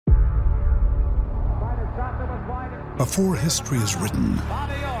Before history is written,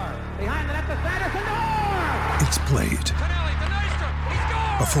 it's played.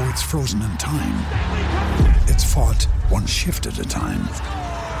 Before it's frozen in time, it's fought one shift at a time.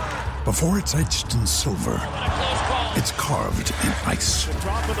 Before it's etched in silver, it's carved in ice.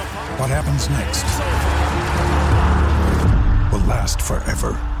 What happens next will last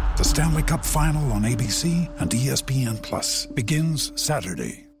forever. The Stanley Cup Final on ABC and ESPN Plus begins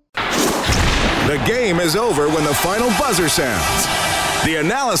Saturday. The game is over when the final buzzer sounds. The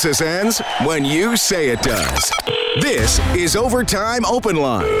analysis ends when you say it does. This is Overtime Open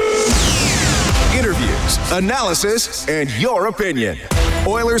Line. Interviews, analysis, and your opinion.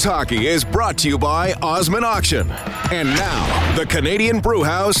 Oilers hockey is brought to you by Osmond Auction. And now, the Canadian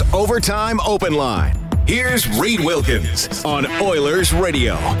Brewhouse Overtime Open Line. Here's Reed Wilkins on Oilers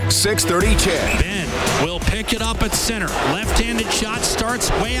Radio, 630 CHED. Ben will pick it up at center. Left-handed shot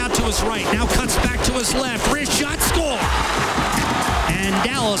starts way out to his right. Now cuts back to his left. Wrist shot, score! And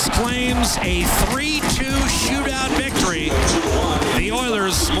Dallas claims a 3-2 shootout victory. The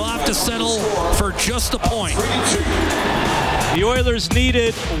Oilers will have to settle for just a point. The Oilers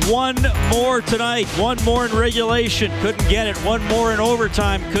needed one more tonight, one more in regulation, couldn't get it. One more in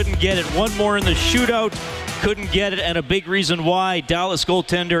overtime, couldn't get it. One more in the shootout, couldn't get it. And a big reason why, Dallas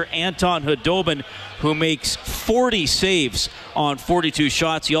goaltender Anton Khudobin, who makes 40 saves on 42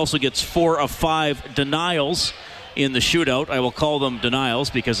 shots. He also gets 4 of 5 denials in the shootout. I will call them denials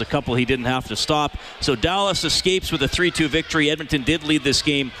because a couple he didn't have to stop. So Dallas escapes with a 3-2 victory. Edmonton did lead this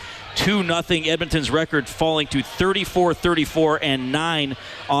game 2-0. Edmonton's record falling to 34-34-9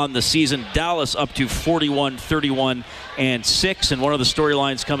 on the season. Dallas up to 41-31-6. And one of the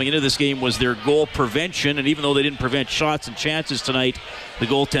storylines coming into this game was their goal prevention. And even though they didn't prevent shots and chances tonight, the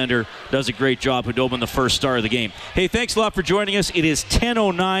goaltender does a great job. Khudobin, the first star of the game. Hey, thanks a lot for joining us. It is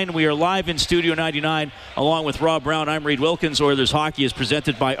 10:09. We are live in Studio 99 along with Rob Brown. I'm Reed Wilkins. Oilers hockey is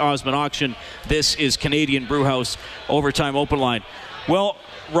presented by Osmond Auction. This is Canadian Brewhouse Overtime Open Line. Well,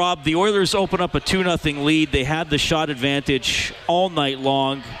 Rob, the Oilers open up a 2-0 lead. They had the shot advantage all night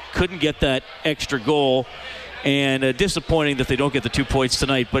long. Couldn't get that extra goal. And disappointing that they don't get the 2 points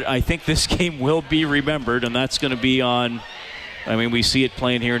tonight. But I think this game will be remembered, and that's going to be on, we see it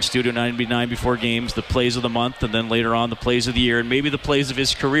playing here in Studio 99 before games, the plays of the month, and then later on the plays of the year, and maybe the plays of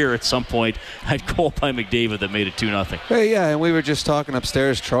his career at some point. That goal by McDavid that made it 2-0. Hey, yeah, and we were just talking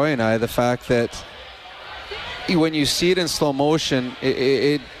upstairs, Troy and I, the fact that when you see it in slow motion,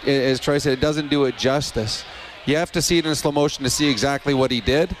 it as Troy said, it doesn't do it justice. You have to see it in slow motion to see exactly what he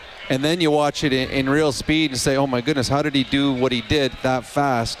did, and then you watch it in real speed and say, oh my goodness, how did he do what he did that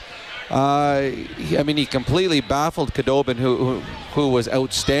fast? He completely baffled Khudobin, who was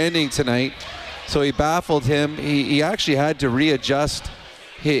outstanding tonight. So he baffled him. He actually had to readjust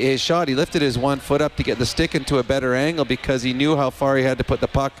his shot. He lifted his one foot up to get the stick into a better angle because he knew how far he had to put the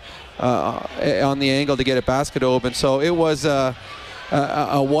puck on the angle to get it past Khudobin. So it was a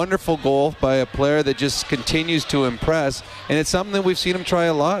wonderful goal by a player that just continues to impress, and it's something that we've seen him try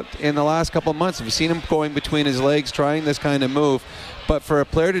a lot in the last couple of months. We've seen him going between his legs, trying this kind of move, but for a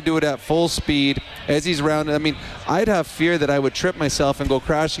player to do it at full speed as he's rounded, I'd have fear that I would trip myself and go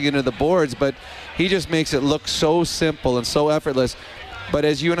crashing into the boards, but he just makes it look so simple and so effortless. But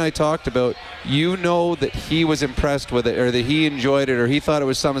as you and I talked about, you know that he was impressed with it, or that he enjoyed it, or he thought it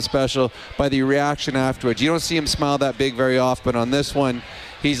was something special by the reaction afterwards. You don't see him smile that big very often, but on this one,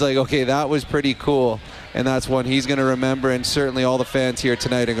 he's like, okay, that was pretty cool. And that's one he's going to remember, and certainly all the fans here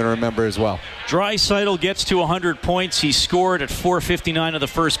tonight are going to remember as well. Draisaitl gets to 100 points. He scored at 4:59 of the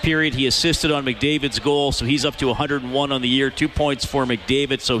first period. He assisted on McDavid's goal, so he's up to 101 on the year. 2 points for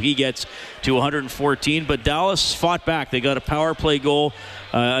McDavid, so he gets to 114. But Dallas fought back. They got a power play goal.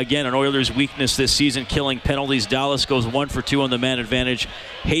 Again, an Oilers' weakness this season, killing penalties. Dallas goes 1 for 2 on the man advantage.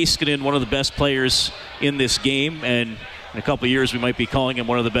 Heiskanen, one of the best players in this game, and in a couple of years, we might be calling him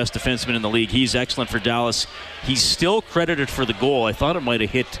one of the best defensemen in the league. He's excellent for Dallas. He's still credited for the goal. I thought it might have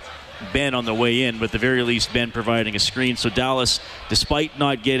hit Ben on the way in, but at the very least, Ben providing a screen. So Dallas, despite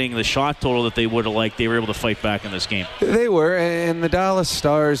not getting the shot total that they would have liked, they were able to fight back in this game. They were, and the Dallas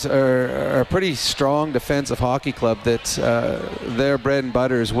Stars are a pretty strong defensive hockey club that their bread and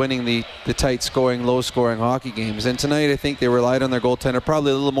butter is winning the tight-scoring, low-scoring hockey games. And tonight, I think they relied on their goaltender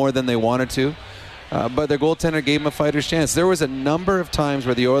probably a little more than they wanted to. But their goaltender gave them a fighter's chance. There was a number of times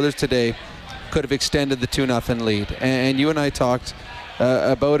where the Oilers today could have extended the 2-0 lead. And you and I talked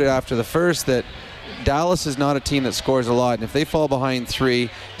about it after the first, that Dallas is not a team that scores a lot. And if they fall behind 3,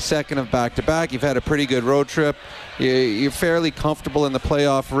 second of back-to-back, you've had a pretty good road trip, you're fairly comfortable in the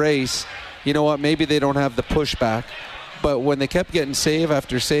playoff race. You know what? Maybe they don't have the pushback. But when they kept getting save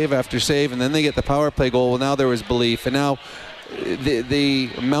after save after save, and then they get the power play goal, well, now there was belief. And now the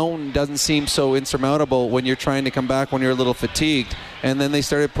mountain doesn't seem so insurmountable when you're trying to come back when you're a little fatigued. And then they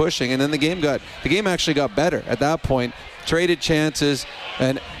started pushing, and then the game actually got better at that point. Traded chances,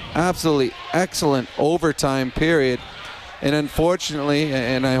 an absolutely excellent overtime period. And unfortunately,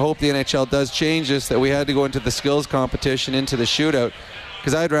 and I hope the NHL does change this, that we had to go into the skills competition, into the shootout,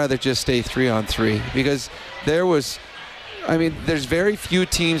 because I'd rather just stay 3-on-3. Because there's very few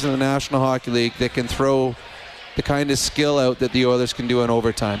teams in the National Hockey League that can throw the kind of skill out that the Oilers can do in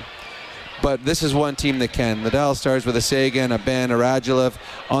overtime. But this is one team that can. The Dallas Stars with a Seguin, a Ben, a Radulov.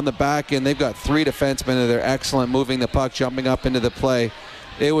 On the back end, they've got 3 defensemen that are excellent, moving the puck, jumping up into the play.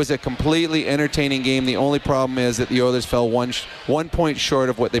 It was a completely entertaining game. The only problem is that the Oilers fell 1 point short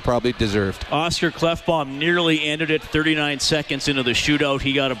of what they probably deserved. Oscar Klefbom nearly ended it 39 seconds into the shootout.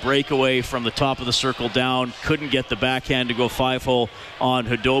 He got a breakaway from the top of the circle down. Couldn't get the backhand to go 5-hole on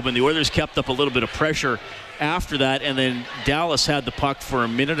Khudobin. The Oilers kept up a little bit of pressure after that, and then Dallas had the puck for a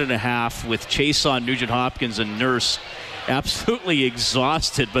minute and a half with Chason, Nugent-Hopkins, and Nurse absolutely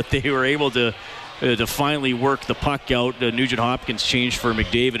exhausted, but they were able to finally work the puck out. Nugent-Hopkins changed for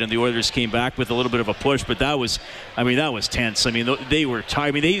McDavid, and the Oilers came back with a little bit of a push, but that was tense. They were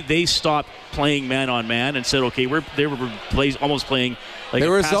tired. They stopped playing man-on-man and said, okay, they were almost playing like a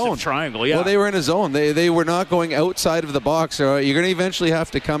passive zone triangle. Yeah. Well, they were in a zone. They were not going outside of the box. So you're going to eventually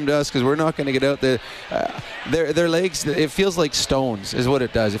have to come to us because we're not going to get out there. Their legs, it feels like stones is what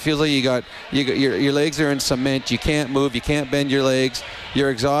it does. It feels like your legs are in cement. You can't move. You can't bend your legs.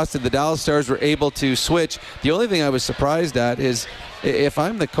 You're exhausted. The Dallas Stars were able to switch. The only thing I was surprised at is if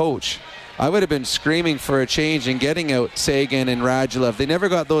I'm the coach, I would have been screaming for a change and getting out Seguin and Radulov. They never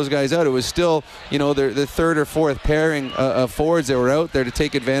got those guys out. It was still, the third or fourth pairing of forwards that were out there to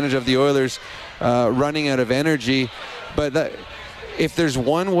take advantage of the Oilers running out of energy. But if there's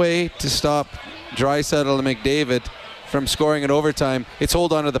one way to stop Draisaitl and McDavid from scoring in overtime, it's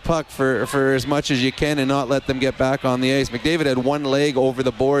hold on to the puck for as much as you can and not let them get back on the ice. McDavid had one leg over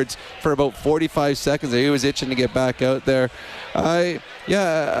the boards for about 45 seconds. He was itching to get back out there.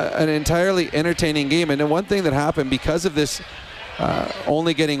 An entirely entertaining game. And then one thing that happened because of this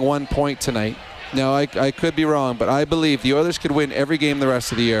only getting 1 point tonight. Now, I could be wrong, but I believe the Oilers could win every game the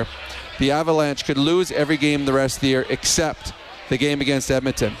rest of the year. The Avalanche could lose every game the rest of the year except the game against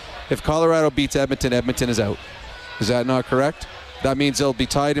Edmonton. If Colorado beats Edmonton, Edmonton is out. Is that not correct? That means they'll be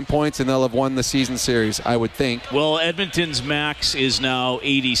tied in points and they'll have won the season series, I would think. Well, Edmonton's max is now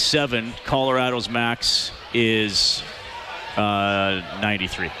 87. Colorado's max is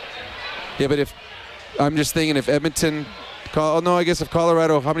 93. Yeah, but I'm just thinking if Edmonton... I guess if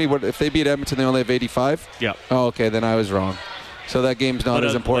Colorado... if they beat Edmonton, they only have 85? Yeah. Oh, okay, then I was wrong. So that game's not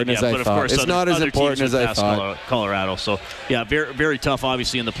as important as I thought. It's not as important as I thought. Colorado. So, yeah, very, very tough,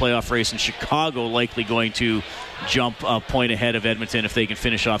 obviously, in the playoff race. And Chicago likely going to jump a point ahead of Edmonton if they can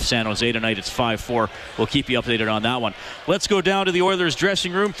finish off San Jose tonight. It's 5-4. We'll keep you updated on that one. Let's go down to the Oilers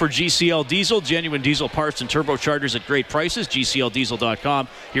dressing room for GCL Diesel. Genuine diesel parts and turbochargers at great prices. GCLDiesel.com.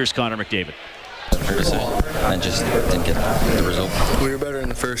 Here's Connor McDavid. And just didn't get the result. We were better in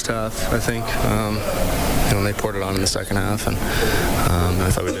the first half, I think. They poured it on in the second half, and I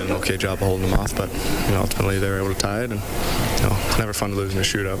thought we did an okay job of holding them off. But ultimately they were able to tie it, and it's never fun to lose in a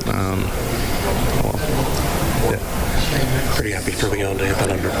shootout. Pretty happy for Leon to hit that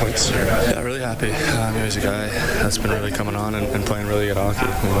 100 points. Yeah, really happy. He's a guy that's been really coming on and playing really good hockey.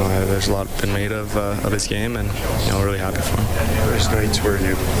 There's a lot been made of his game, and really happy for him. There's nights where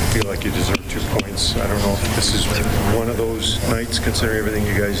you feel like you deserve 2 points. I don't know if this is one of those nights, considering everything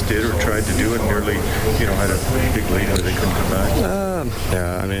you guys did or tried to do, and nearly, had a big lead where they couldn't come back.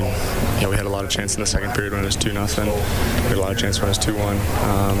 We had a lot of chance in the second period when it was 2-0. We had a lot of chance when it was 2-1.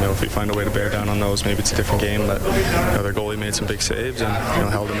 If we find a way to bear down on those, maybe it's a different game. But their goalie made some big saves and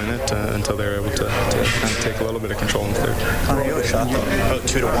held them in it until they were able to kind of take a little bit of control in the third. Connor, you had a shot about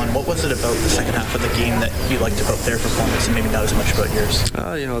 2-1. What was it about the second half of the game that you liked about their performance and maybe not as much about yours?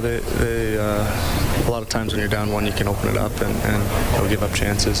 They a lot of times when you're down 1, you can open it up and give up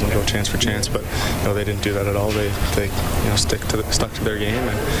chances and go chance for chance. But they didn't do that at all. They stuck to their game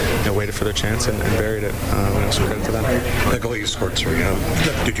and waited for their chance and buried it. So credit to them. The goal you scored 3.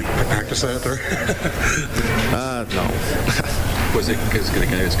 Did you practice that there? No. Was it because the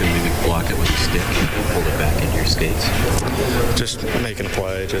guy was going to maybe block it with a stick and hold it back into your skates? Just making a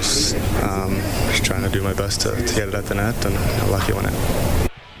play, just trying to do my best to get it at the net, and lucky went in.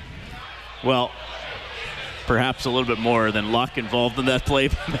 Well, perhaps a little bit more than luck involved in that play.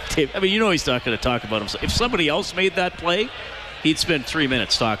 He's not going to talk about himself. If somebody else made that play, he'd spend 3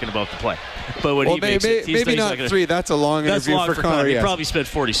 minutes talking about the play. But when maybe not 3. That's a long interview for Connor. He probably spent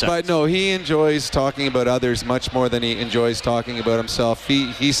 40 seconds. But no, he enjoys talking about others much more than he enjoys talking about himself.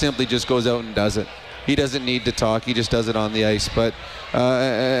 He simply just goes out and does it. He doesn't need to talk. He just does it on the ice. But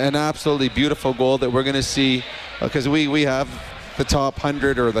an absolutely beautiful goal that we're going to see, because we have the top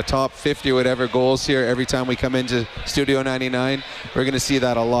 100 or the top 50 or whatever goals here every time we come into Studio 99. We're going to see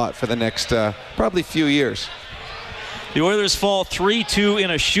that a lot for the next probably few years. The Oilers fall 3-2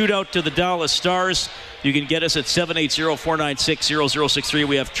 in a shootout to the Dallas Stars. You can get us at 780-496-0063.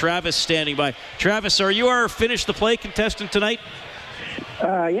 We have Travis standing by. Travis, are you our Finish the Play contestant tonight?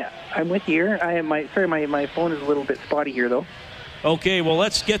 Yeah, I'm with you here. My phone is a little bit spotty here, though. Okay, well,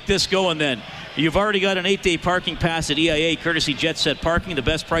 let's get this going then. You've already got an 8-day parking pass at EIA, courtesy Jet Set Parking, the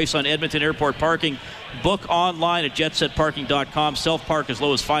best price on Edmonton Airport parking. Book online at jetsetparking.com. Self-park as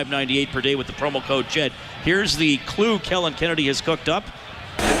low as $5.98 per day with the promo code JET. Here's the clue Kellen Kennedy has cooked up.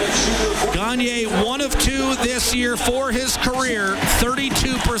 Gagne, 1 of 2 this year for his career,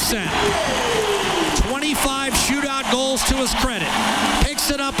 32%. 25 shootout goals to his credit.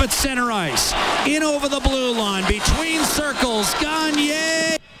 Picks it up at center ice. In over the blue line, between circles,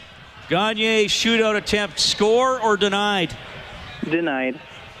 Gagne. Gagne, shootout attempt, score or denied? Denied.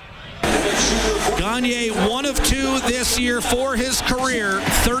 Gagne, 1 of 2 this year for his career,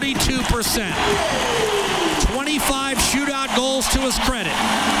 32%. 25 shootout goals to his credit.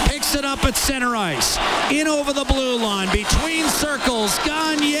 Picks it up at center ice. In over the blue line, between circles,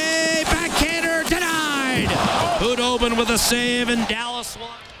 Gagne, backhander, denied. Khudobin with a save, and Dallas won.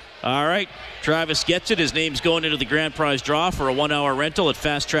 All right, Travis gets it. His name's going into the grand prize draw for a 1-hour rental at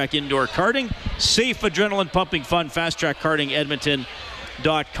Fast Track Indoor Karting. Safe, adrenaline pumping fun, Fast Track Karting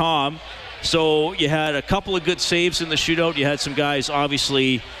Edmonton.com. So you had a couple of good saves in the shootout. You had some guys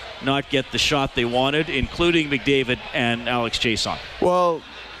obviously not get the shot they wanted, including McDavid and Alex Chiasson. Well,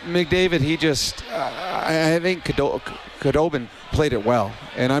 McDavid, he just, I think Khudobin played it well.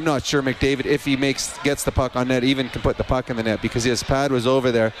 And I'm not sure McDavid, if he gets the puck on net, even can put the puck in the net because his pad was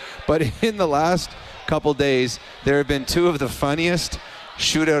over there. But in the last couple days, there have been 2 of the funniest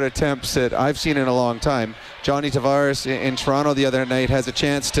shootout attempts that I've seen in a long time. Johnny Tavares in Toronto the other night has a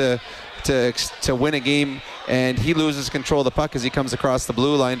chance to win a game, and he loses control of the puck as he comes across the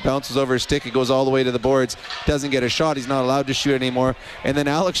blue line, bounces over his stick, it goes all the way to the boards, doesn't get a shot, he's not allowed to shoot anymore. And then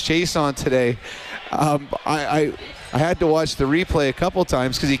Alex Chiasson today, I had to watch the replay a couple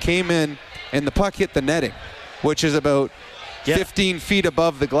times because he came in and the puck hit the netting, which is about 15 feet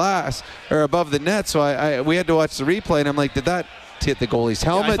above the glass or above the net. So we had to watch the replay, and I'm like, did that hit the goalie's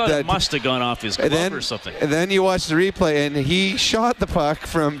helmet? I thought it must have gone off his glove or something. And then you watch the replay, and he shot the puck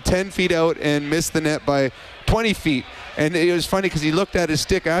from 10 feet out and missed the net by 20 feet. And it was funny because he looked at his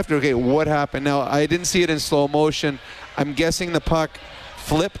stick after, okay, what happened? Now, I didn't see it in slow motion. I'm guessing the puck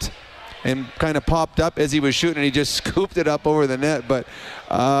flipped and kind of popped up as he was shooting, and he just scooped it up over the net. But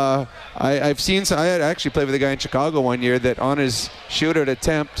I've seen, I had actually played with a guy in Chicago one year that on his shootout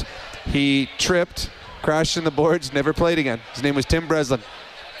attempt, he tripped, crashed in the boards, never played again. His name was Tim Breslin.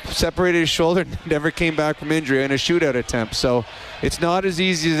 Separated his shoulder, never came back from injury in a shootout attempt. So it's not as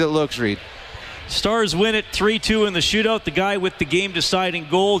easy as it looks, Reed. Stars win it 3-2 in the shootout. The guy with the game-deciding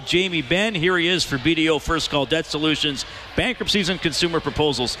goal, Jamie Benn. Here he is for BDO First Call Debt Solutions, bankruptcies and consumer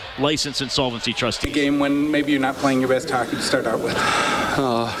proposals, licensed insolvency trustee. A game when maybe you're not playing your best hockey to start out with.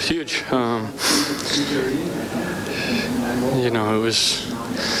 Huge. It was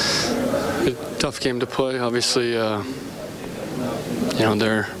a tough game to play. Obviously, they're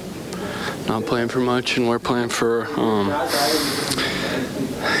not playing for much, and we're playing for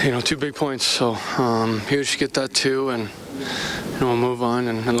 2 big points. So huge to get that too, and we'll move on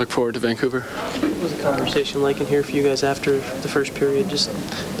and look forward to Vancouver. What was the conversation like in here for you guys after the first period? Just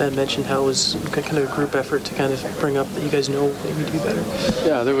Ben mentioned how it was kind of a group effort to kind of bring up that you guys know maybe do better.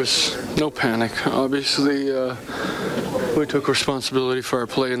 Yeah, there was no panic. Obviously, we took responsibility for our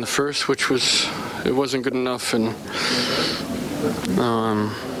play in the first, which wasn't good enough, and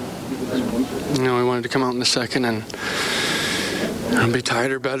we wanted to come out in the second and be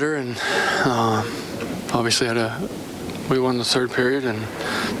tighter, better, and obviously we won the third period and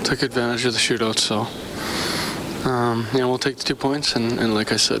took advantage of the shootout. So we'll take the 2 points and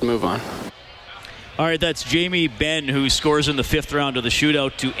like I said, move on. All right, that's Jamie Benn, who scores in the 5th round of the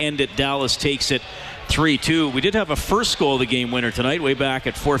shootout to end it. Dallas takes it 3-2. We did have a first goal of the game winner tonight, way back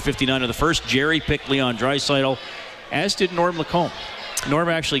at 4:59 of the first. Jerry picked Leon Draisaitl, as did Norm Lacombe. Norm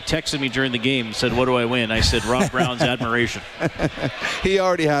actually texted me during the game and said, "What do I win?" I said, "Rob Brown's admiration." He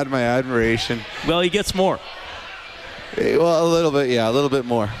already had my admiration. Well, he gets more. Well, a little bit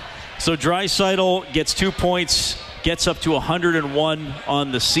more. So Draisaitl gets 2 points gets up to 101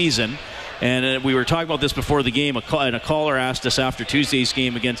 on the season. And we were talking about this before the game, and a caller asked us after Tuesday's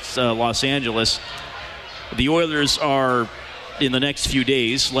game against Los Angeles. The Oilers are, in the next few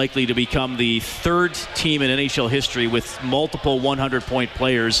days, likely to become the third team in NHL history with multiple 100-point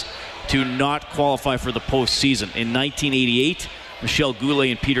players to not qualify for the postseason. In 1988, Michel Goulet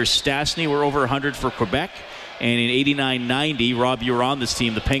and Peter Stastny were over 100 for Quebec. And in 89-90, Rob, you were on this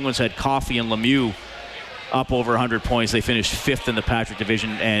team. The Penguins had Coffey and Lemieux up over 100 points. They finished 5th in the Patrick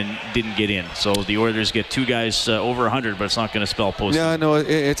division and didn't get in. So the Oilers get 2 guys over 100, but it's not going to spell postseason. Yeah, no,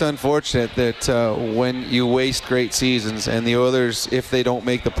 it's unfortunate that when you waste great seasons, and the Oilers, if they don't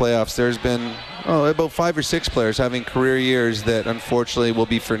make the playoffs, there's been about 5 or 6 players having career years that unfortunately will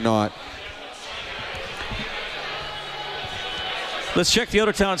be for naught. Let's check the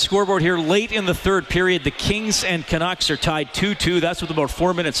out-of-town scoreboard here. Late in the third period, the Kings and Canucks are tied 2-2. That's with about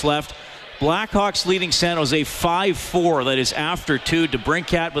 4 minutes left. Blackhawks leading San Jose 5-4. That is after 2.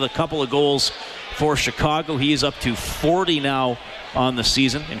 DeBrincat with a couple of goals for Chicago. He is up to 40 now on the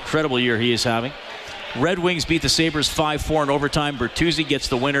season. Incredible year he is having. Red Wings beat the Sabres 5-4 in overtime. Bertuzzi gets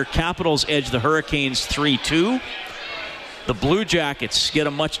the winner. Capitals edge the Hurricanes 3-2. The Blue Jackets get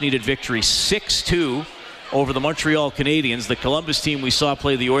a much-needed victory 6-2 over the Montreal Canadiens. The Columbus team we saw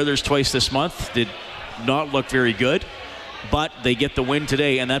play the Oilers twice this month did not look very good, but they get the win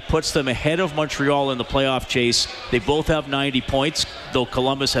today, and that puts them ahead of Montreal in the playoff chase. They both have 90 points, though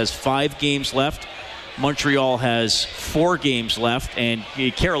Columbus has 5 games left. Montreal has 4 games left, and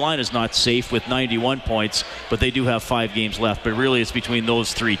Carolina's not safe with 91 points, but they do have 5 games left. But really, it's between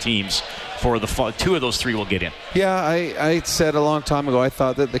those 3 teams. For the 2 of those 3 will get in. Yeah, I said a long time ago I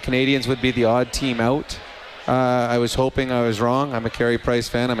thought that the Canadiens would be the odd team out. I was hoping I was wrong. I'm a Carey Price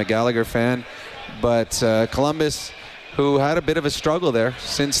fan. I'm a Gallagher fan. But Columbus, who had a bit of a struggle there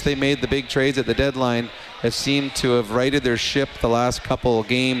since they made the big trades at the deadline, have seemed to have righted their ship the last couple of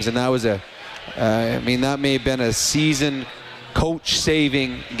games. And that was that may have been a season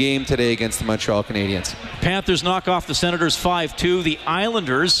coach-saving game today against the Montreal Canadiens. Panthers knock off the Senators 5-2. The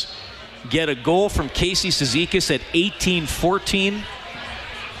Islanders get a goal from Casey Cizikas at 18-14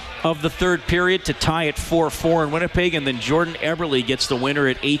 of the third period to tie at 4-4 in Winnipeg, and then Jordan Eberle gets the winner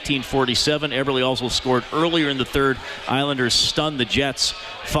at 18-47. Eberle also scored earlier in the third. Islanders stunned the Jets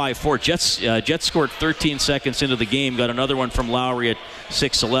 5-4. Jets scored 13 seconds into the game, got another one from Lowry at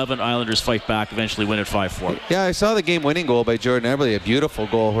 6-11. Islanders fight back, eventually win at 5-4. Yeah, I saw the game-winning goal by Jordan Eberle, a beautiful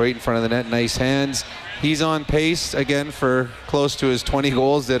goal right in front of the net, nice hands. He's on pace again for close to his 20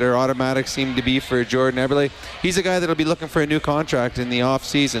 goals that are automatic, seem to be for Jordan Eberle. He's a guy that'll be looking for a new contract in the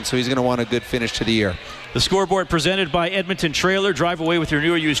off-season, so he's going to want a good finish to the year. The scoreboard presented by Edmonton Trailer. Drive away with your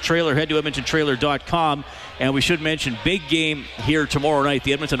new or used trailer. Head to EdmontonTrailer.com. And we should mention, big game here tomorrow night.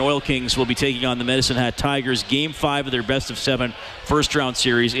 The Edmonton Oil Kings will be taking on the Medicine Hat Tigers. Game 5 of their best-of-7 first-round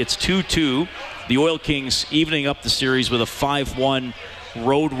series. It's 2-2. The Oil Kings evening up the series with a 5-1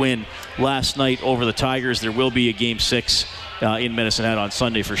 road win last night over the Tigers. There will be a Game 6 in Medicine Hat on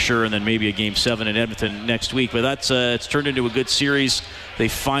Sunday for sure, and then maybe a Game 7 in Edmonton next week. But that's it's turned into a good series. They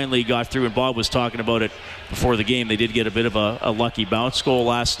finally got through, and Bob was talking about it before the game. They did get a bit of a lucky bounce goal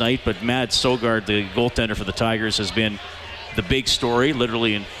last night, but Mads Søgaard, the goaltender for the Tigers, has been the big story,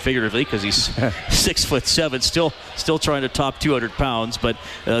 literally and figuratively, because he's 6'7", still trying to top 200 pounds. But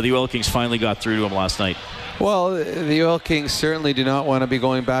the Oil Kings finally got through to him last night. Well, the Oil Kings certainly do not want to be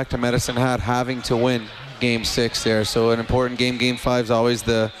going back to Medicine Hat having to win Game 6 there. So an important game. Game 5 is always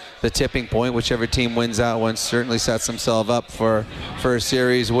the tipping point. Whichever team wins that one certainly sets themselves up for a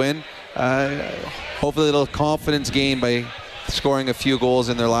series win. Hopefully a little confidence gain by scoring a few goals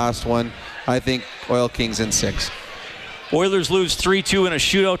in their last one. I think Oil Kings in 6. Oilers lose 3-2 in a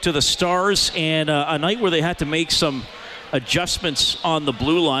shootout to the Stars, and a night where they had to make some adjustments on the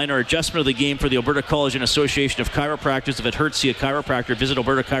blue line, or adjustment of the game for the Alberta College and Association of Chiropractors. If it hurts, see a chiropractor. Visit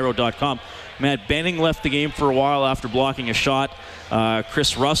albertachiro.com. Matt Benning left the game for a while after blocking a shot.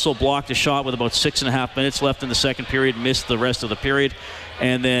 Chris Russell blocked a shot with about 6.5 minutes left in the second period, missed the rest of the period.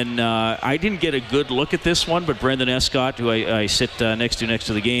 And then I didn't get a good look at this one, but Brendan Escott, who I sit next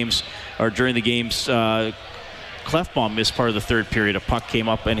to the games, or during the games, Klefbom missed part of the third period. A puck came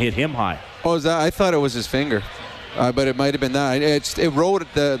up and hit him high. Oh, is that? I thought it was his finger. But it might have been that.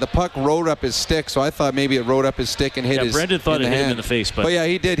 The puck rode up his stick, so I thought maybe it rode up his stick and hit his Brendan thought it hit him in the face. But yeah,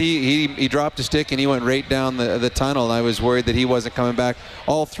 he did. He dropped his stick and he went right down the tunnel, and I was worried that he wasn't coming back.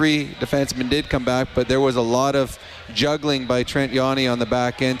 All 3 defensemen did come back, but there was a lot of juggling by Trent Yawney on the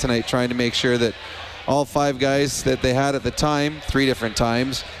back end tonight, trying to make sure that all 5 guys that they had at the time, 3 different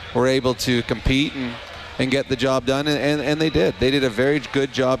times, were able to compete. And and get the job done, and they did. They did a very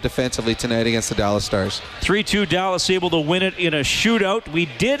good job defensively tonight against the Dallas Stars. 3-2 Dallas able to win it in a shootout. We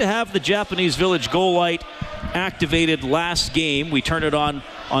did have the Japanese Village goal light activated last game. We turn it on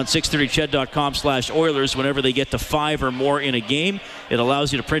 630ched.com/Oilers whenever they get to 5 or more in a game. It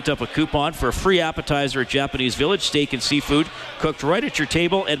allows you to print up a coupon for a free appetizer at Japanese Village, steak and seafood cooked right at your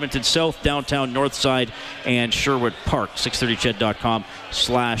table, Edmonton South, downtown Northside, and Sherwood Park.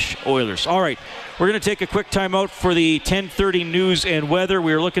 630ched.com/Oilers. All right, we're going to take a quick timeout for the 10:30 news and weather.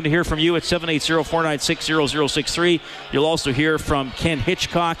 We are looking to hear from you at 780-496-0063. You'll also hear from Ken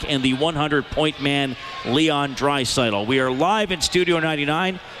Hitchcock and the 100-point man Leon Draisaitl. We are live in Studio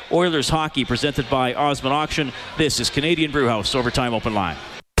 99. Oilers hockey presented by Osmond Auction. This is Canadian Brewhouse Overtime Open Line.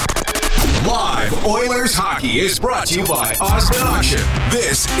 Live Oilers hockey is brought to you by Osmond Auction.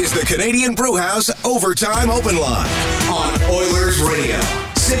 This is the Canadian Brewhouse Overtime Open Line on Oilers Radio.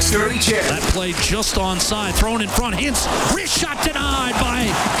 630 CHED. That play just onside, thrown in front. Hintz, wrist shot denied by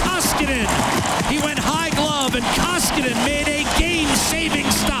Koskinen. He went high glove, and Koskinen made a game-saving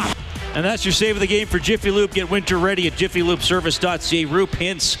stop. And that's your save of the game for Jiffy Lube. Get winter ready at jiffylubeservice.ca. Roope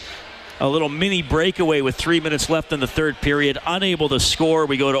Hintz, a little mini breakaway with 3 minutes left in the third period, unable to score.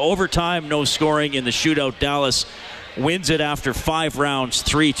 We go to overtime, no scoring in the shootout. Dallas wins it after 5 rounds,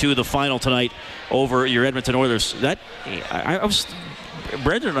 3-2 the final tonight over your Edmonton Oilers.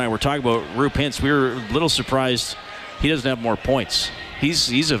 Brendan and I were talking about Roope Hintz. We were a little surprised he doesn't have more points.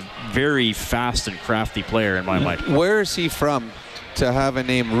 He's a very fast and crafty player in my mind. Where is he from to have a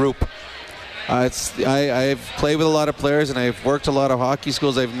name Roope? I've played with a lot of players and I've worked a lot of hockey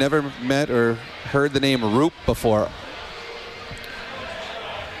schools. I've never met or heard the name Roope before.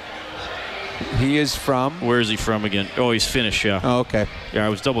 He is from? Where is he from again? Oh, he's Finnish, yeah. Oh, okay. Yeah, I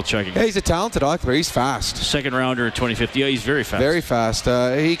was double checking. Yeah, he's a talented hockey player. He's fast. Second rounder in 2050. Yeah, he's very fast. Very fast.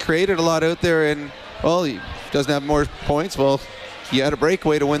 He created a lot out there, and, well, he doesn't have more points. Well, he had a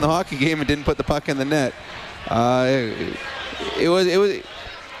breakaway to win the hockey game and didn't put the puck in the net.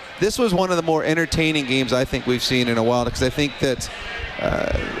 This was one of the more entertaining games I think we've seen in a while, because I think that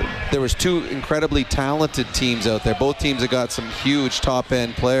there was 2 incredibly talented teams out there. Both teams have got some huge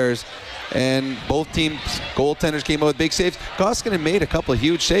top-end players, and both teams' goaltenders came out with big saves. Koskinen made a couple of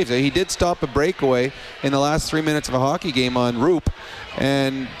huge saves. He did stop a breakaway in the last 3 minutes of a hockey game on Roope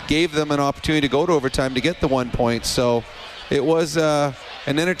and gave them an opportunity to go to overtime to get the 1 point. So it was an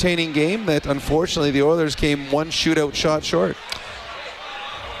entertaining game that, unfortunately, the Oilers came 1 shootout shot short.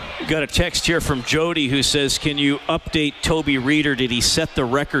 Got a text here from Jody who says, can you update Toby Reeder? Did he set the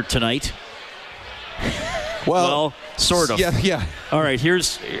record tonight? Well, sort of. Yeah. All right,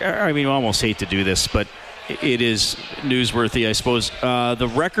 I almost hate to do this, but it is newsworthy, I suppose.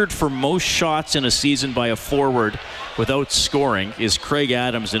 The record for most shots in a season by a forward without scoring is Craig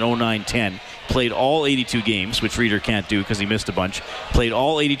Adams in 09-10. Played all 82 games, which Reeder can't do because he missed a bunch. Played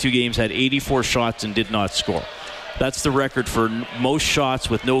all 82 games, had 84 shots, and did not score. That's the record for most shots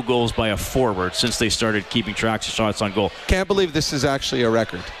with no goals by a forward since they started keeping track of shots on goal. Can't believe this is actually a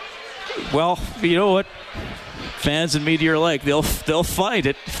record. Well, you know what? Fans and media are like, they'll fight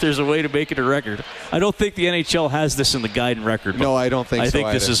it if there's a way to make it a record. I don't think the NHL has this in the guide and record. No, I don't think so. I think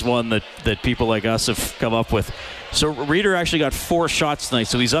either. This is one that people like us have come up with. So Reeder actually got 4 shots tonight,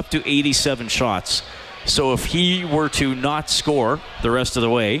 so he's up to 87 shots. So if he were to not score the rest of the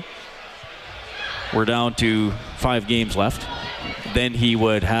way, we're down to 5 games left, then he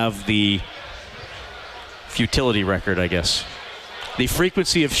would have the futility record, I guess. The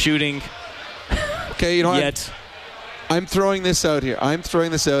frequency of shooting. Okay, you know what? I'm throwing this out here.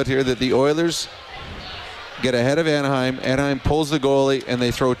 That the Oilers get ahead of Anaheim. Anaheim pulls the goalie, and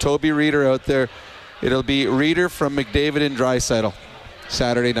they throw Toby Reeder out there. It'll be Reeder from McDavid and Draisaitl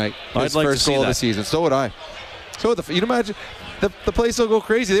Saturday night. His first goal of the season. So would I. You imagine the place will go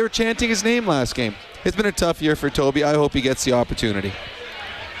crazy. They were chanting his name last game. It's been a tough year for Toby. I hope he gets the opportunity.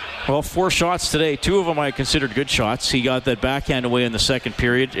 Well, 4 shots today. 2 of them I considered good shots. He got that backhand away in the second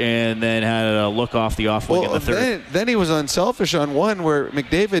period and then had a look off the off wing in the third. Then he was unselfish on one where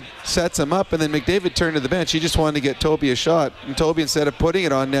McDavid sets him up, and then McDavid turned to the bench. He just wanted to get Toby a shot. And Toby, instead of putting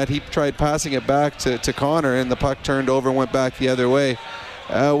it on net, he tried passing it back to Connor, and the puck turned over and went back the other way.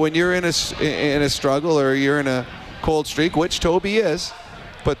 When you're in a struggle or you're in a cold streak, which Toby is,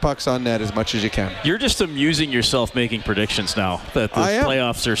 put pucks on net as much as you can. You're just amusing yourself making predictions now that the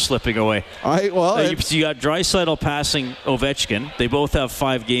playoffs are slipping away. You got Draisaitl passing Ovechkin. They both have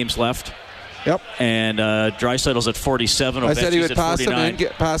 5 games left. Yep. And Draisaitl's at 47. I said he would pass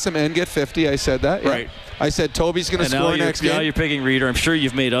him and get 50. I said that. Right. I said Toby's going to score next game. Now you're picking Reeder. I'm sure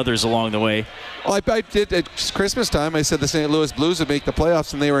you've made others along the way. Well, I did at Christmas time. I said the St. Louis Blues would make the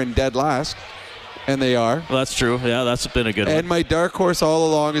playoffs, and they were in dead last. and they are. Well, that's true. Yeah, that's been a good one. And my dark horse all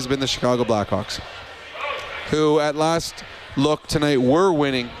along has been the Chicago Blackhawks, who at last look tonight were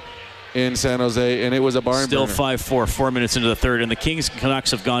winning in San Jose, and it was a barn Still burner. 5-4, 4 minutes into the third, and the Kings and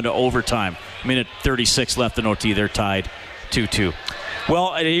Canucks have gone to overtime. Minute 36 left in OT. They're tied 2-2.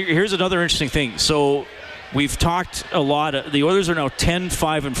 Well, here's another interesting thing. So we've talked a lot. The Oilers are now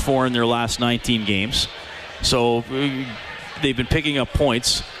 10-5-4 in their last 19 games. So they've been picking up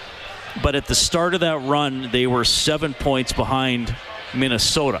points. But at the start of that run, they were 7 points behind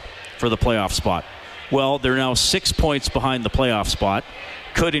Minnesota for the playoff spot. Well, they're now 6 points behind the playoff spot.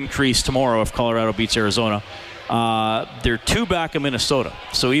 Could increase tomorrow if Colorado beats Arizona. They're 2 back of Minnesota.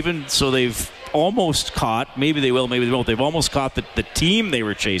 So they've almost caught, maybe they will, maybe they won't. They've almost caught the team they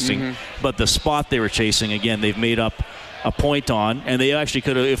were chasing, but the spot they were chasing, again, they've made up a point on, and they actually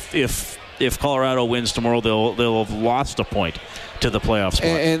could have, if Colorado wins tomorrow, they'll have lost a point to the playoff spot.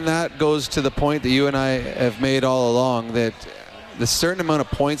 And that goes to the point that you and I have made all along, that the certain amount of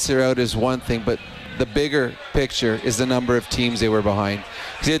points they're out is one thing, but the bigger picture is the number of teams they were behind.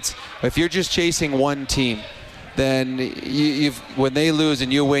 If you're just chasing one team, then when they lose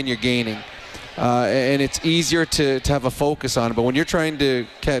and you win, you're gaining. And it's easier to have a focus on it. But when you're trying to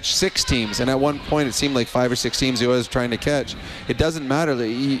catch 6 teams, and at one point it seemed like 5 or 6 teams he was trying to catch, it doesn't matter.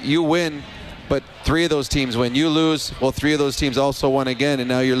 You win, but 3 of those teams win. You lose, well, 3 of those teams also won again, and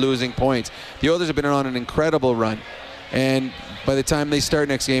now you're losing points. The Oilers have been on an incredible run. And by the time they start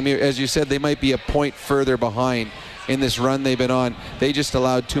next game, as you said, they might be a point further behind in this run they've been on. They just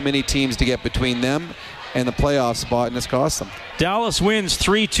allowed too many teams to get between them and the playoff spot, and it's cost them. Dallas wins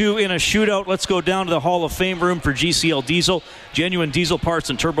 3-2 in a shootout. Let's go down to the Hall of Fame room for GCL Diesel. Genuine diesel parts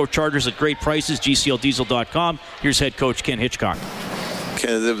and turbochargers at great prices. GCLDiesel.com. Here's head coach Ken Hitchcock.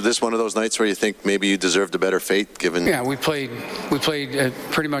 Ken, this one of those nights where you think maybe you deserved a better fate, given... Yeah, we played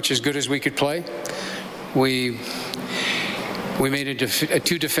pretty much as good as we could play. We made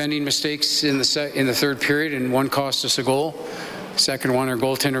 2 defending mistakes in the third period, and one cost us a goal. Second one, our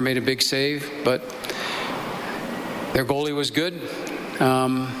goaltender made a big save, but their goalie was good.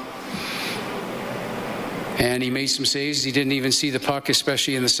 And he made some saves. He didn't even see the puck,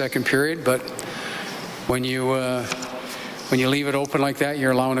 especially in the second period. But when you leave it open like that,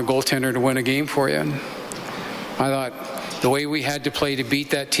 you're allowing a goaltender to win a game for you. And I thought the way we had to play to beat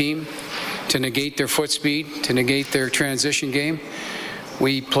that team, to negate their foot speed, to negate their transition game,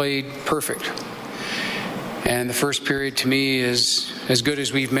 we played perfect. And the first period, to me, is as good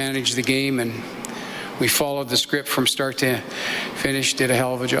as we've managed the game, and we followed the script from start to finish, did a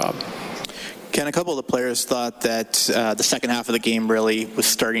hell of a job. Ken, a couple of the players thought that the second half of the game really was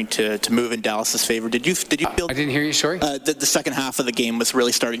starting to move in Dallas's favor. Did you feel? I didn't hear you. Sorry. The second half of the game was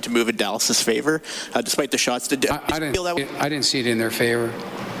really starting to move in Dallas's favor, despite the shots. Did you feel that way? I didn't see it in their favor.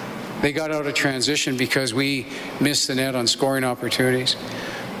 They got out of transition because we missed the net on scoring opportunities.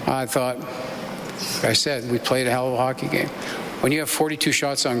 I thought, like I said, we played a hell of a hockey game. When you have 42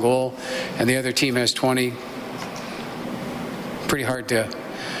 shots on goal and the other team has 20, pretty hard to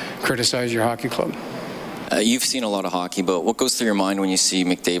criticize your hockey club. You've seen a lot of hockey, but what goes through your mind when you see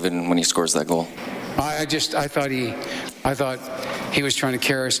McDavid when he scores that goal? I thought he was trying to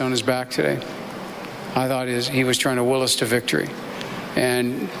carry us on his back today. I thought he was trying to will us to victory,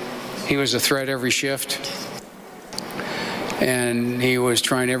 and he was a threat every shift, and he was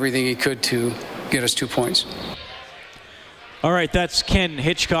trying everything he could to get us 2 points. All right, that's Ken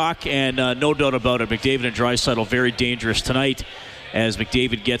Hitchcock, and no doubt about it, McDavid and Draisaitl very dangerous tonight. As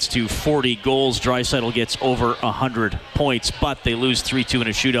McDavid gets to 40 goals, Draisaitl gets over 100 points, but they lose 3-2 in a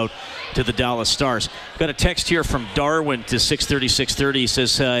shootout to the Dallas Stars. Got a text here from Darwin to 630. He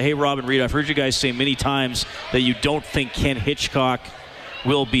says, hey, Rob and Reed, I've heard you guys say many times that you don't think Ken Hitchcock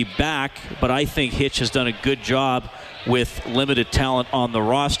will be back, but I think Hitch has done a good job with limited talent on the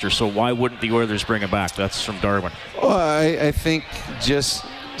roster, so why wouldn't the Oilers bring him back? That's from Darwin. Well, I think just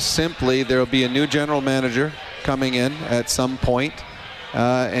simply there will be a new general manager coming in at some point,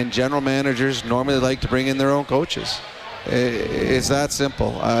 and general managers normally like to bring in their own coaches. It's that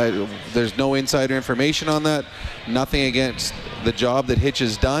simple. There's no insider information on that. Nothing against the job that Hitch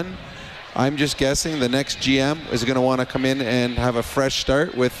has done. I'm just guessing the next GM is going to want to come in and have a fresh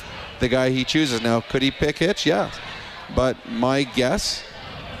start with the guy he chooses. Now, could he pick Hitch? Yeah. But my guess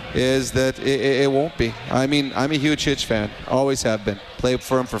is that it won't be. I mean, I'm a huge Hitch fan. Always have been. Played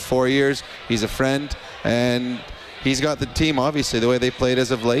for him for 4 years. He's a friend. And he's got the team, obviously, the way they played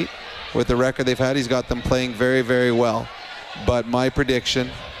as of late. With the record they've had, he's got them playing very, very well. But my prediction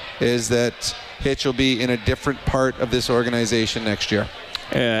is that Hitch will be in a different part of this organization next year.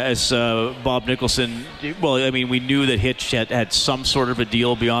 as Bob Nicholson, well, I mean, we knew that Hitch had some sort of a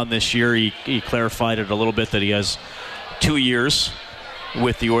deal beyond this year. He clarified it a little bit that he has 2 years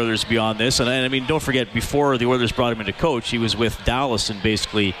with the Oilers beyond this. And I mean, don't forget, before the Oilers brought him into coach, he was with Dallas in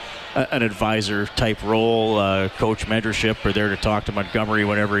basically an advisor type role, coach mentorship, or there to talk to Montgomery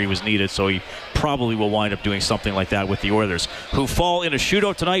whenever he was needed. So he probably will wind up doing something like that with the Oilers, who fall in a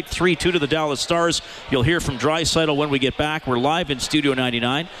shootout tonight, 3-2 to the Dallas Stars. You'll hear from Draisaitl when we get back. We're live in Studio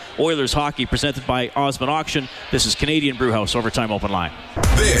 99. Oilers hockey presented by Osmond Auction. This is Canadian Brewhouse Overtime Open Line.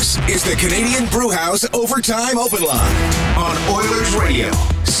 This is the Canadian Brewhouse Overtime Open Line on Oilers Radio,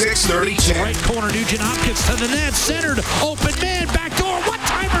 630 CHED. Right corner, Nugent Hopkins to the net, centered, open man, back door,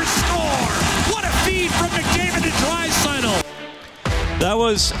 one-timer score! What a feed from McDavid to Draisaitl. That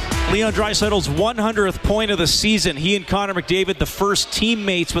was Leon Draisaitl's 100th point of the season. He and Connor McDavid, the first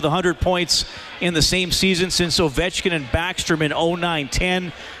teammates with 100 points in the same season since Ovechkin and Backstrom in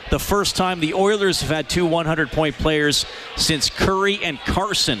 09-10. The first time the Oilers have had two 100-point players since Curry and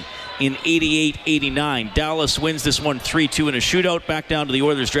Carson in 88-89. Dallas wins this one 3-2 in a shootout. Back down to the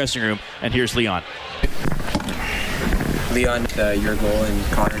Oilers dressing room, and here's Leon. Leon, your goal and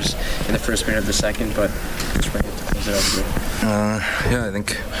Connor's in the first minute of the second, but just bring it to close it out today. Yeah, I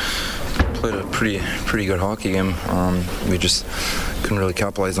think played a pretty good hockey game. We just couldn't really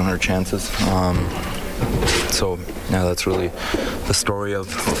capitalize on our chances. So yeah, that's really the story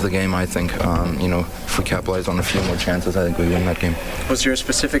of the game, I think. If we capitalize on a few more chances, I think we win that game. Was there a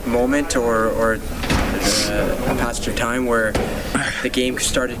specific moment or a passage of time where the game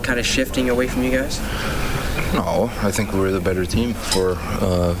started kind of shifting away from you guys? No, I think we were the better team for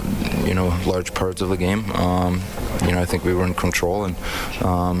large parts of the game. I think we were in control, and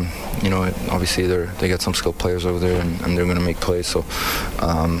obviously they got some skilled players over there, and they're going to make plays. So,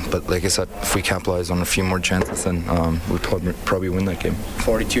 but like I said, if we capitalize on a few more chances, then we probably win that game.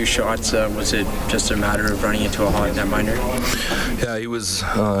 42 shots. Was it just a matter of running into a hot netminder? Yeah, he was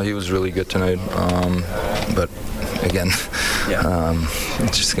really good tonight. But again,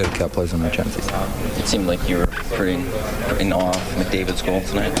 just got to capitalize on our chances. It seemed like you were pretty in awe of McDavid's goal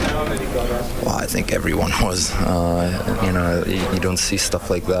tonight. Well, I think everyone was. You don't see stuff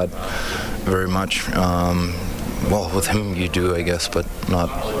like that very much. Well, with him you do, I guess, but not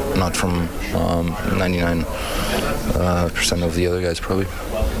from 99% of the other guys, probably.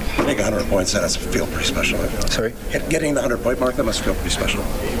 I think 100 points, that must feel pretty special. Sorry? Getting the 100-point mark, that must feel pretty special.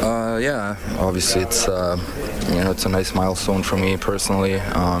 Yeah, obviously it's it's a nice milestone for me personally.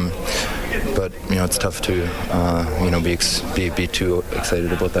 But it's tough to be too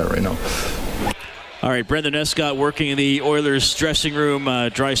excited about that right now. All right, Brendan Escott working in the Oilers dressing room.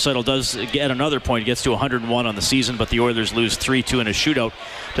 Draisaitl does get another point. He gets to 101 on the season, but the Oilers lose 3-2 in a shootout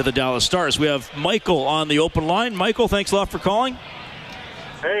to the Dallas Stars. We have Michael on the open line. Michael, thanks a lot for calling.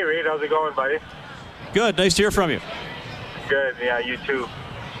 Hey, Reed. How's it going, buddy? Good. Nice to hear from you. Good. Yeah, you too.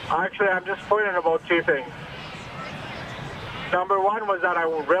 Actually, I'm disappointed about two things. Number one was that I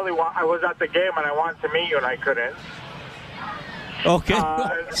was at the game and I wanted to meet you and I couldn't. Okay.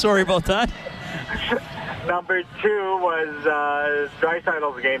 Sorry about that. Number two was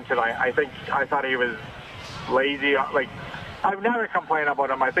Draisaitl's game tonight. I thought he was lazy. Like, I've never complained about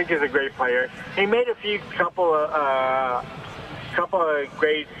him. I think he's a great player. He made a couple of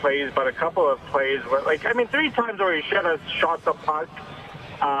great plays, but a couple of plays were 3 times where he should have shot the puck,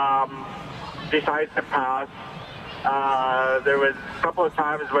 decides to pass. There was a couple of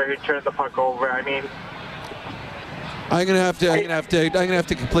times where he turned the puck over. I mean, I'm gonna have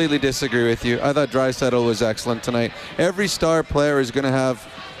to completely disagree with you. I thought Draisaitl was excellent tonight. Every star player is gonna have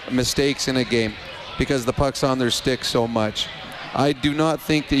mistakes in a game because the puck's on their stick so much. I do not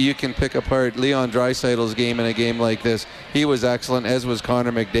think that you can pick apart Leon Draisaitl's game in a game like this. He was excellent, as was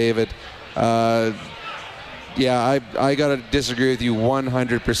Connor McDavid. I gotta disagree with you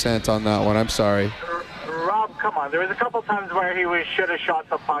 100% on that one. I'm sorry. Rob, come on. There was a couple times where he should have shot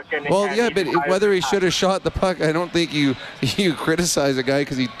the puck. But whether he should have shot the puck, I don't think you criticize a guy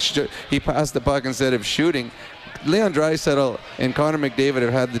because he passed the puck instead of shooting. Leon Draisaitl and Connor McDavid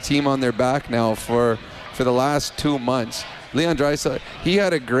have had the team on their back now for the last 2 months. Leon Draisaitl, he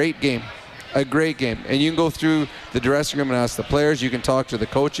had a great game. And you can go through the dressing room and ask the players. You can talk to the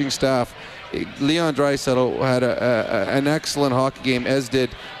coaching staff. Leon Draisaitl had an excellent hockey game, as did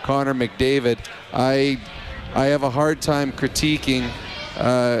Connor McDavid. I have a hard time critiquing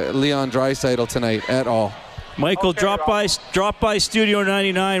Leon Draisaitl tonight at all. Michael, okay, drop by Studio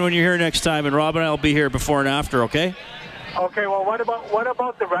 99 when you're here next time, and Rob and I will be here before and after, okay? Okay, well, what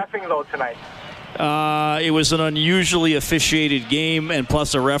about the reffing, though, tonight? It was an unusually officiated game, and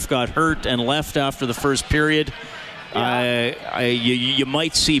plus a ref got hurt and left after the first period. You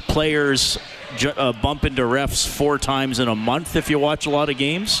might see players bump into refs 4 times in a month if you watch a lot of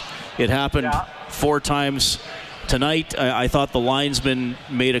games. It happened 4 times tonight. I thought the linesman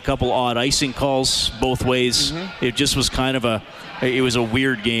made a couple odd icing calls both ways. It just was kind of a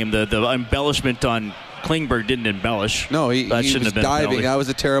weird game. The embellishment on Klingberg didn't embellish. No, he shouldn't was have been diving. penalty. That was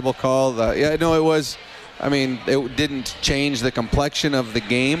a terrible call. It was. I mean, it didn't change the complexion of the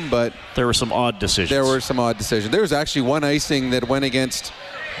game, but there were some odd decisions. There was actually one icing that went against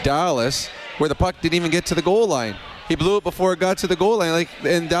Dallas where the puck didn't even get to the goal line. He blew it before it got to the goal line.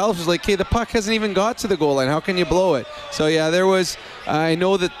 And Dallas was like, hey, the puck hasn't even got to the goal line. How can you blow it? So, yeah, there was – I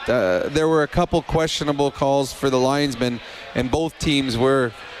know that there were a couple questionable calls for the linesman, and both teams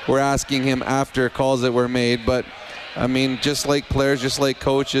were asking him after calls that were made. But, I mean, just like players, just like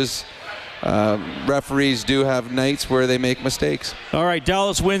coaches – referees do have nights where they make mistakes. All right,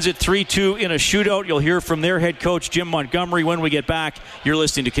 Dallas wins it 3-2 in a shootout. You'll hear from their head coach, Jim Montgomery, when we get back. You're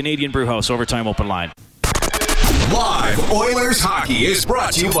listening to Canadian Brewhouse Overtime Open Line. Live Oilers hockey is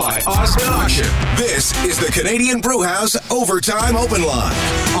brought to you by Osmond Auction. This is the Canadian Brewhouse Overtime Open Line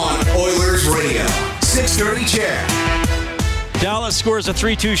on Oilers Radio. 630 CHED. Dallas scores a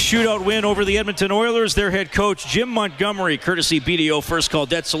 3-2 shootout win over the Edmonton Oilers. Their head coach, Jim Montgomery, courtesy BDO First Call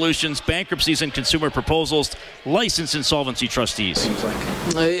Debt Solutions, bankruptcies and consumer proposals, licensed insolvency trustees.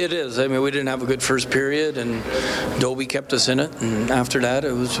 It is. I mean, we didn't have a good first period, and Dobie kept us in it. And after that,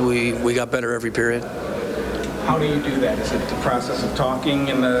 we got better every period. How do you do that? Is it the process of talking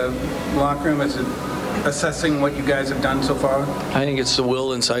in the locker room? Is it assessing what you guys have done so far? I think it's the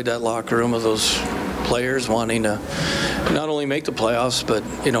will inside that locker room of those players wanting to not only make the playoffs, but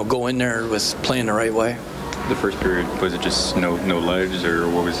go in there with playing the right way. The first period, was it just no legs, or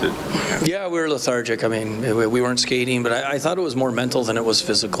what was it? Yeah, we were lethargic. I mean, we weren't skating, but I thought it was more mental than it was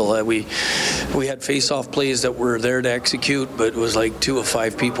physical. We had face-off plays that were there to execute, but it was like 2 of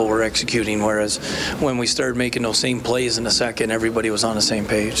 5 people were executing, whereas when we started making those same plays in the second, everybody was on the same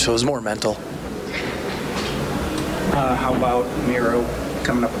page. So it was more mental. How about Miro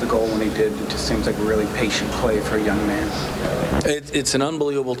coming up with a goal when he did? It just seems like a really patient play for a young man. It's an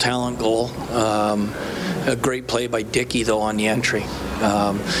unbelievable talent goal. A great play by Dickey, though, on the entry.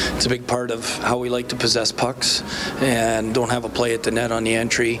 It's a big part of how we like to possess pucks and don't have a play at the net on the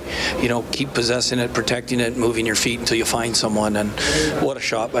entry. Keep possessing it, protecting it, moving your feet until you find someone. And what a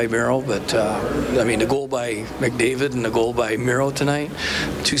shot by Miro. But, the goal by McDavid and the goal by Miro tonight,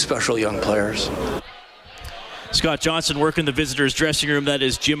 2 special young players. Scott Johnson working the visitors' dressing room. That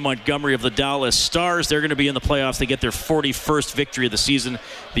is Jim Montgomery of the Dallas Stars. They're going to be in the playoffs. They get their 41st victory of the season.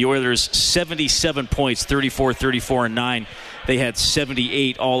 The Oilers, 77 points, 34, 34, and 9. They had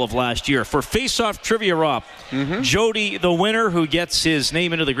 78 all of last year. For face-off trivia, Rob, Jody, the winner, who gets his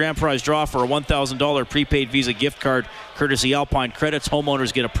name into the grand prize draw for a $1,000 prepaid Visa gift card, courtesy Alpine Credits.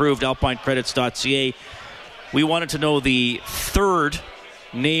 Homeowners get approved, alpinecredits.ca. We wanted to know the third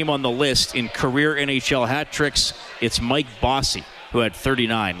name on the list in career NHL hat tricks. It's Mike Bossy, who had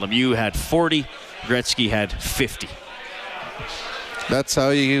 39. Lemieux had 40. Gretzky had 50. That's how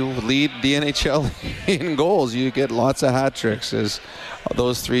you lead the NHL in goals. You get lots of hat tricks, as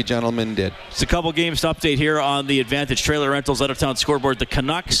those 3 gentlemen did. It's a couple games to update here on the Advantage Trailer Rentals out-of-town scoreboard. The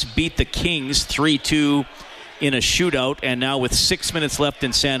Canucks beat the Kings 3-2 in a shootout, and now with 6 minutes left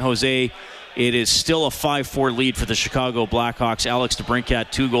in San Jose, it is still a 5-4 lead for the Chicago Blackhawks. Alex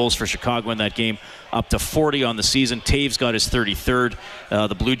DeBrincat, 2 goals for Chicago in that game, up to 40 on the season. Taves got his 33rd.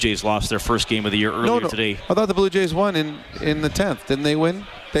 The Blue Jays lost their first game of the year earlier today. I thought the Blue Jays won in the 10th. Didn't they win?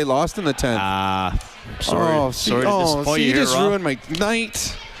 They lost in the 10th. Sorry to disappoint you just here, ruined my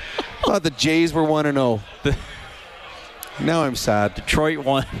night. I thought the Jays were 1-0. Now I'm sad. Detroit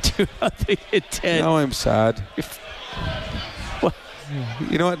won 2-0 in 10. Now I'm sad.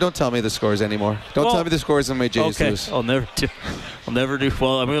 You know what? Don't tell me the scores anymore. Don't tell me the scores when my Jays lose. I'll never do.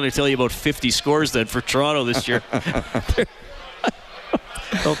 Well, I'm going to tell you about 50 scores then for Toronto this year.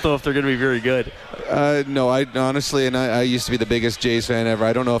 Don't know if they're going to be very good. No, I honestly, and I used to be the biggest Jays fan ever.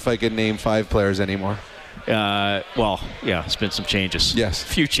 I don't know if I can name 5 players anymore. It's been some changes. Yes. A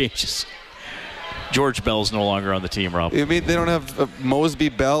few changes. George Bell's no longer on the team, Rob. You mean they don't have Mosby,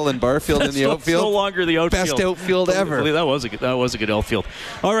 Bell, and Barfield in the outfield? No longer the outfield. Best outfield ever. That was a good outfield.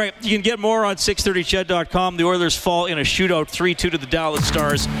 All right, you can get more on 630ched.com. The Oilers fall in a shootout 3-2 to the Dallas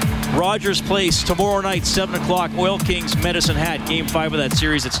Stars. Rogers Place tomorrow night, 7 o'clock. Oil Kings, Medicine Hat. Game 5 of that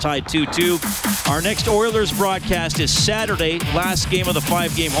series. It's tied 2-2. Our next Oilers broadcast is Saturday, last game of the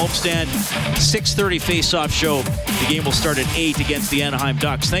 5-game homestand. 6:30 face-off show. The game will start at 8 against the Anaheim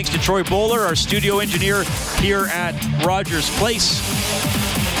Ducks. Thanks to Troy Bowler, our studio engineer here at Rogers Place.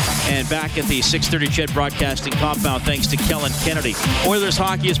 and back at the 630 CHED Broadcasting compound thanks to Kellen Kennedy. Oilers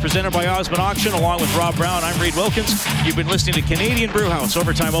Hockey is presented by Osmond Auction along with Rob Brown. I'm Reed Wilkins. You've been listening to Canadian Brewhouse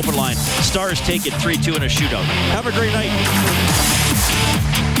Overtime Open Line. Stars take it 3-2 in a shootout. Have a great night.